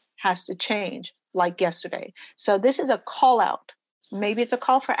 That has to change like yesterday. So this is a call out. Maybe it's a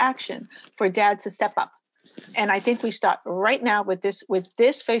call for action for dads to step up. And I think we start right now with this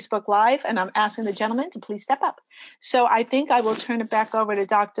Facebook Live, and I'm asking the gentleman to please step up. So I think I will turn it back over to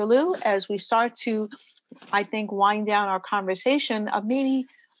Dr. Lu as we start to, I think, wind down our conversation of maybe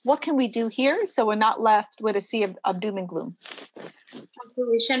what can we do here so we're not left with a sea of doom and gloom.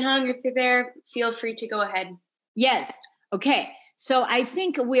 Absolutely. Shanhong, if you're there, feel free to go ahead. Yes. Okay. So I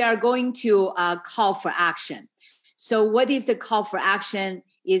think we are going to call for action. So what is the call for action?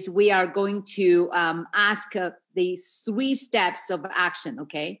 Is we are going to ask these 3 steps of action.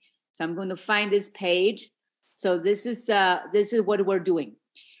 Okay, so I'm going to find this page. So this is what we're doing.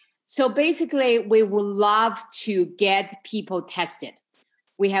 So basically, we would love to get people tested.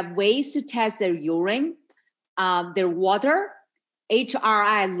 We have ways to test their urine, their water.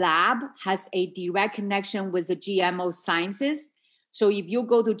 HRI lab has a direct connection with the GMO sciences. So if you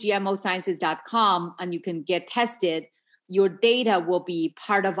go to gmosciences.com and you can get tested, your data will be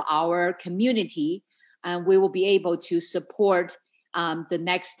part of our community, and we will be able to support the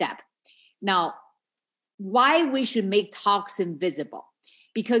next step. Now, why we should make toxin visible?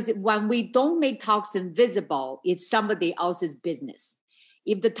 Because when we don't make toxin visible, it's somebody else's business.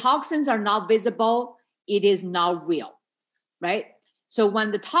 If the toxins are not visible, it is not real, right? So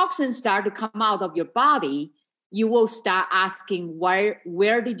when the toxins start to come out of your body, you will start asking,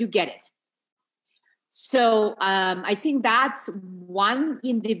 where did you get it? So I think that's one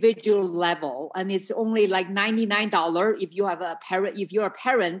individual level, and it's only like $99 if you have a parent. If you're a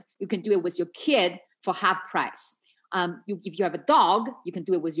parent, you can do it with your kid for half price. If you have a dog, you can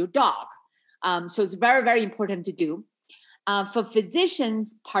do it with your dog. So it's very, very important to do. For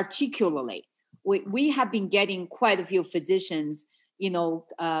physicians, particularly, we have been getting quite a few physicians,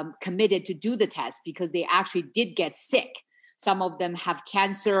 committed to do the test because they actually did get sick. Some of them have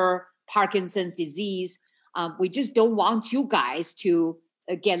cancer, Parkinson's disease. We just don't want you guys to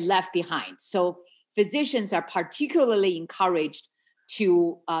get left behind. So physicians are particularly encouraged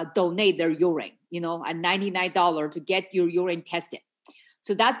to donate their urine, at $99 to get your urine tested.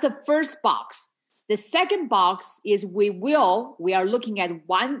 So that's the first box. The second box is we are looking at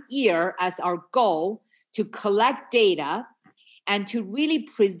 1 year as our goal to collect data and to really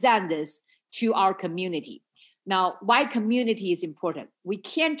present this to our community. Now, why community is important? We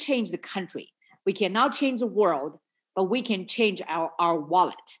can't change the country. We cannot change the world, but we can change our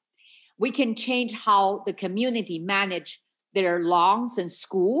wallet. We can change how the community manage their lawns and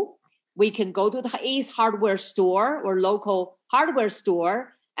school. We can go to the Ace hardware store or local hardware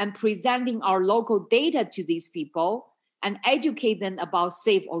store and presenting our local data to these people and educate them about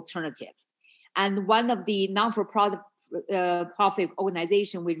safe alternative. And one of the non-for-profit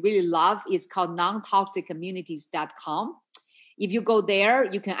organization we really love is called nontoxiccommunities.com. If you go there,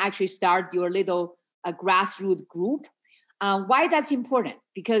 you can actually start your little grassroots group. Why that's important?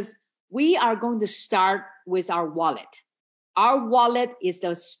 Because we are going to start with our wallet. Our wallet is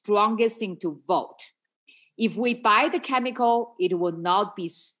the strongest thing to vote. If we buy the chemical, it will not be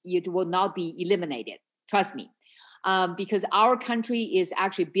eliminated. Trust me, because our country is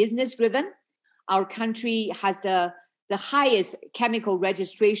actually business driven. Our country has the highest chemical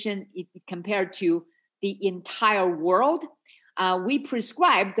registration compared to the entire world. We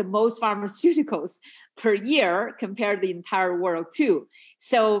prescribe the most pharmaceuticals per year compared to the entire world too.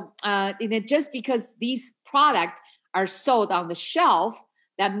 So just because these products are sold on the shelf,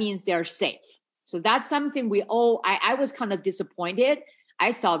 that means they're safe. So that's something I was kind of disappointed.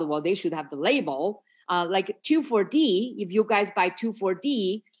 I thought, well, they should have the label. Like 2,4-D, if you guys buy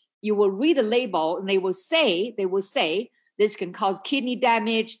 2,4-D, you will read the label and they will say this can cause kidney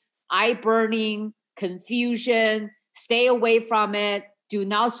damage, eye burning, confusion, stay away from it, do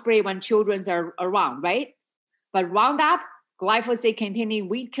not spray when children are around, right? But Roundup, glyphosate containing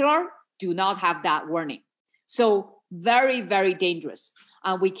weed killer, do not have that warning. So very, very dangerous.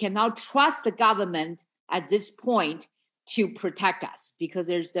 We cannot trust the government at this point to protect us because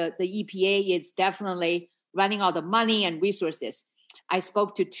there's the EPA is definitely running out of money and resources. I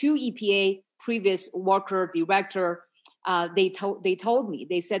spoke to 2 EPA previous worker director. They told me,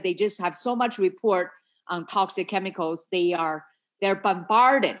 they said they just have so much report on toxic chemicals. They're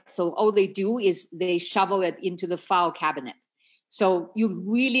bombarded. So all they do is they shovel it into the file cabinet. So you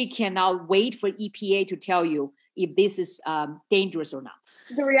really cannot wait for EPA to tell you if this is dangerous or not.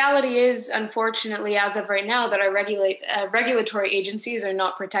 The reality is, unfortunately, as of right now, that our regulatory agencies are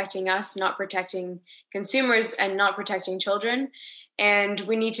not protecting us, not protecting consumers, and not protecting children. And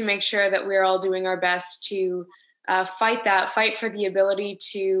we need to make sure that we're all doing our best to fight for the ability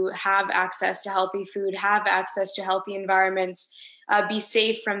to have access to healthy food, have access to healthy environments, be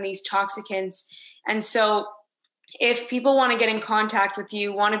safe from these toxicants. And so if people want to get in contact with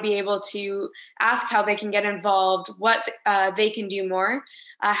you, want to be able to ask how they can get involved, what they can do more,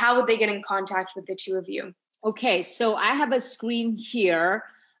 how would they get in contact with the two of you? Okay, so I have a screen here.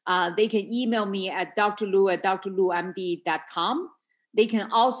 They can email me at drlu@drlumd.com. They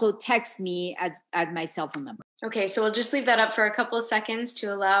can also text me at my cell phone number. Okay, so we'll just leave that up for a couple of seconds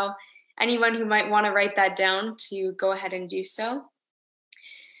to allow anyone who might want to write that down to go ahead and do so.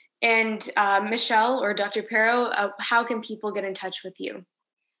 And Michelle or Dr. Perro, how can people get in touch with you?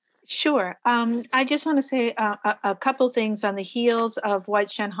 Sure. I just want to say a couple things on the heels of what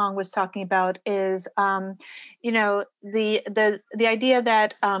Shanhong was talking about is, the idea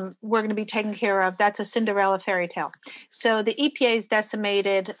that we're going to be taken care of, that's a Cinderella fairy tale. So the EPA is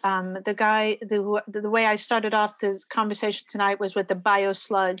decimated. The way I started off this conversation tonight was with the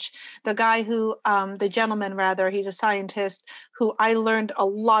biosludge. The gentleman rather, he's a scientist who I learned a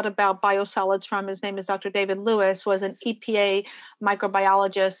lot about biosolids from. His name is Dr. David Lewis, was an EPA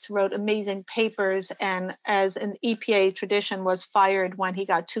microbiologist, wrote amazing papers, and as an EPA tradition was fired when he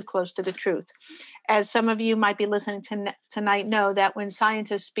got too close to the truth. As some of you might be listening to tonight know that when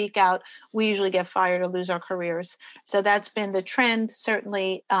scientists speak out, we usually get fired or lose our careers. So that's been the trend,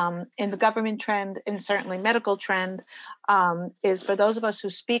 certainly in the government trend and certainly medical trend, is for those of us who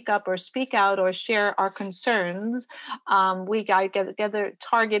speak up or speak out or share our concerns, we got together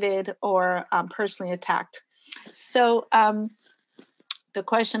targeted or personally attacked. So the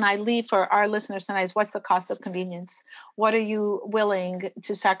question I leave for our listeners tonight is, what's the cost of convenience? What are you willing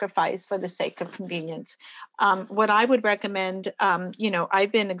to sacrifice for the sake of convenience? What I would recommend,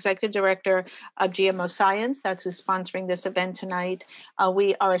 I've been executive director of GMO Science. That's who's sponsoring this event tonight.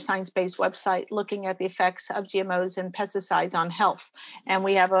 We are a science-based website looking at the effects of GMOs and pesticides on health. And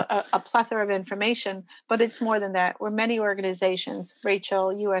we have a plethora of information, but it's more than that. We're many organizations,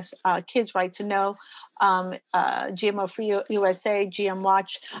 Rachel, US Kids Right to Know, GMO Free USA, GM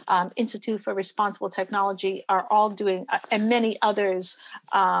Watch, Institute for Responsible Technology are all doing, and many others,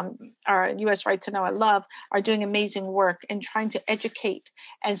 our US Right to Know I love, are doing amazing work in trying to educate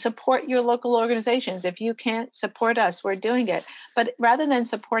and support your local organizations. If you can't support us, we're doing it. But rather than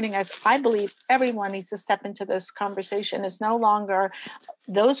supporting us, I believe everyone needs to step into this conversation. It's no longer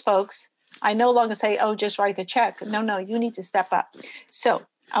those folks. I no longer say, oh, just write the check. No, you need to step up. So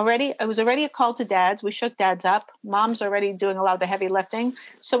it was already a call to dads. We shook dads up. Mom's already doing a lot of the heavy lifting.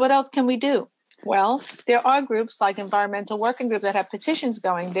 So what else can we do? Well, there are groups like Environmental Working Group that have petitions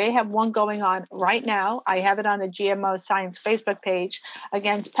going. They have one going on right now. I have it on the GMO Science Facebook page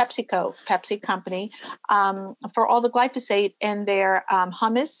against Pepsi Company, for all the glyphosate in their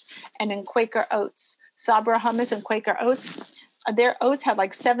hummus and in Quaker oats. Sabra hummus and Quaker oats. Their oats have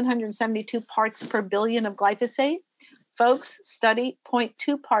like 772 parts per billion of glyphosate. folks, study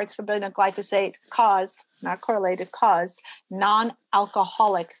 0.2 parts per billion of glyphosate caused, not correlated, caused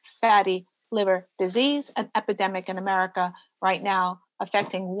non-alcoholic fatty liver disease, an epidemic in America right now,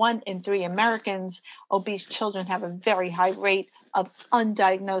 affecting 1 in 3 Americans. Obese children have a very high rate of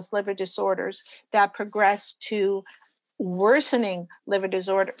undiagnosed liver disorders that progress to worsening liver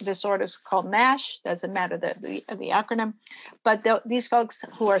disorders called MASH. Doesn't matter the acronym, but these folks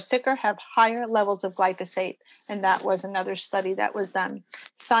who are sicker have higher levels of glyphosate, and that was another study that was done.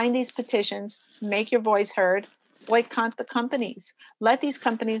 Sign these petitions, make your voice heard, boycott the companies. Let these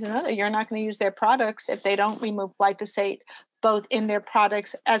companies know that you're not going to use their products if they don't remove glyphosate both in their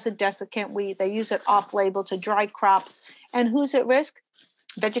products as a desiccant weed. They use it off-label to dry crops. And who's at risk?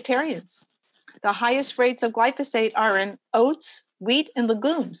 Vegetarians. The highest rates of glyphosate are in oats, wheat, and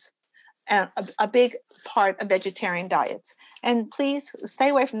legumes, and a big part of vegetarian diets. And please stay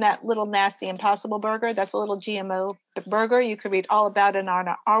away from that little nasty Impossible Burger. That's a little GMO burger. You can read all about it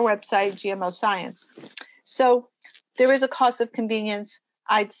on our website, GMO Science. So there is a cost of convenience.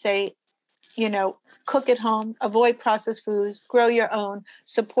 I'd say, cook at home, avoid processed foods, grow your own,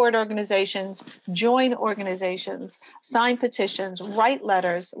 support organizations, join organizations, sign petitions, write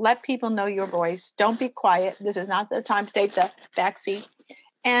letters, let people know your voice. Don't be quiet. This is not the time to take the back seat.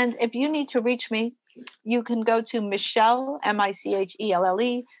 And if you need to reach me, you can go to Michelle,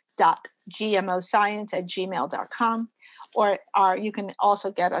 Michelle, .gmoscience@gmail.com. Or you can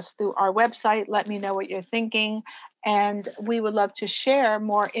also get us through our website. Let me know what you're thinking. And we would love to share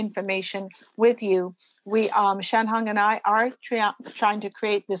more information with you. Shanhong and I are trying to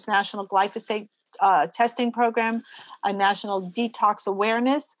create this national glyphosate testing program, a national detox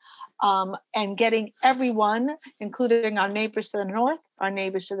awareness, and getting everyone, including our neighbors to the north, our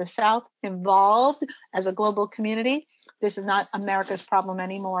neighbors to the south, involved as a global community. This is not America's problem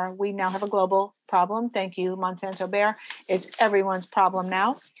anymore. We now have a global problem. Thank you, Monsanto Bear. It's everyone's problem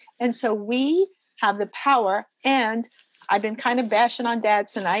now. And so we have the power. And I've been kind of bashing on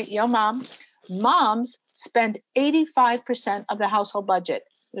dads tonight. Yo, mom. Moms spend 85% of the household budget.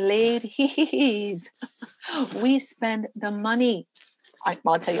 Ladies, we spend the money.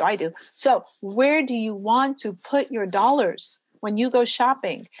 I'll tell you, I do. So where do you want to put your dollars when you go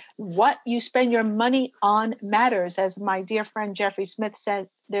shopping? What you spend your money on matters. As my dear friend Jeffrey Smith said,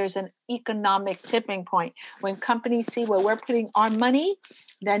 there's an economic tipping point. When companies see where we're putting our money,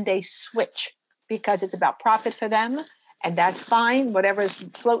 then they switch because it's about profit for them. And that's fine, whatever is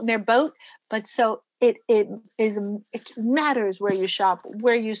floating their boat. But so it matters where you shop,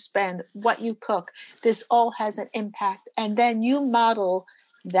 where you spend, what you cook. This all has an impact. And then you model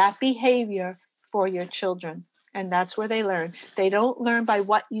that behavior for your children. And that's where they learn. They don't learn by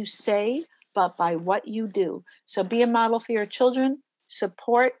what you say, but by what you do. So be a model for your children,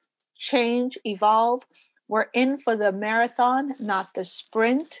 support, change, evolve. We're in for the marathon, not the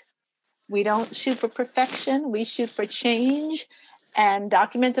sprint. We don't shoot for perfection. We shoot for change. And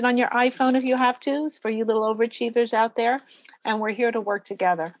document it on your iPhone if you have to. It's for you little overachievers out there. And we're here to work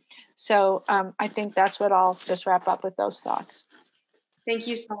together. So I think that's what I'll just wrap up with those thoughts. Thank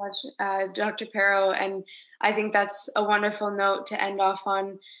you so much, Dr. Perro. And I think that's a wonderful note to end off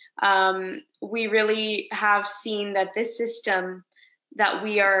on. We really have seen that this system that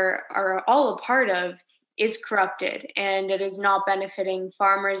we are all a part of is corrupted, and it is not benefiting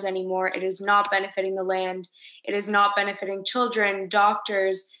farmers anymore. It is not benefiting the land. It is not benefiting children,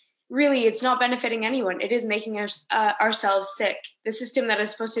 doctors. Really, it's not benefiting anyone. It is making us ourselves sick. The system that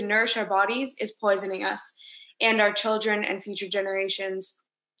is supposed to nourish our bodies is poisoning us and our children and future generations.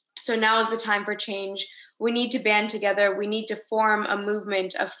 So now is the time for change. We need to band together. We need to form a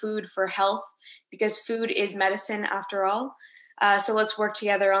movement of food for health, because food is medicine after all. So let's work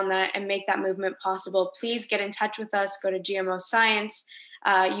together on that and make that movement possible. Please get in touch with us. Go to GMO Science.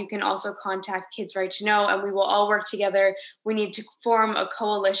 You can also contact Kids Right to Know, and we will all work together. We need to form a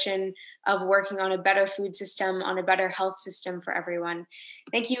coalition of working on a better food system, on a better health system for everyone.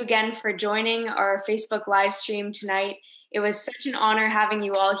 Thank you again for joining our Facebook live stream tonight. It was such an honor having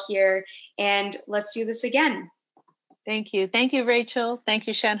you all here, and let's do this again. Thank you. Thank you, Rachel. Thank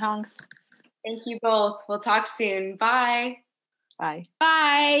you, Shanhong. Thank you both. We'll talk soon. Bye. Bye.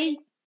 Bye.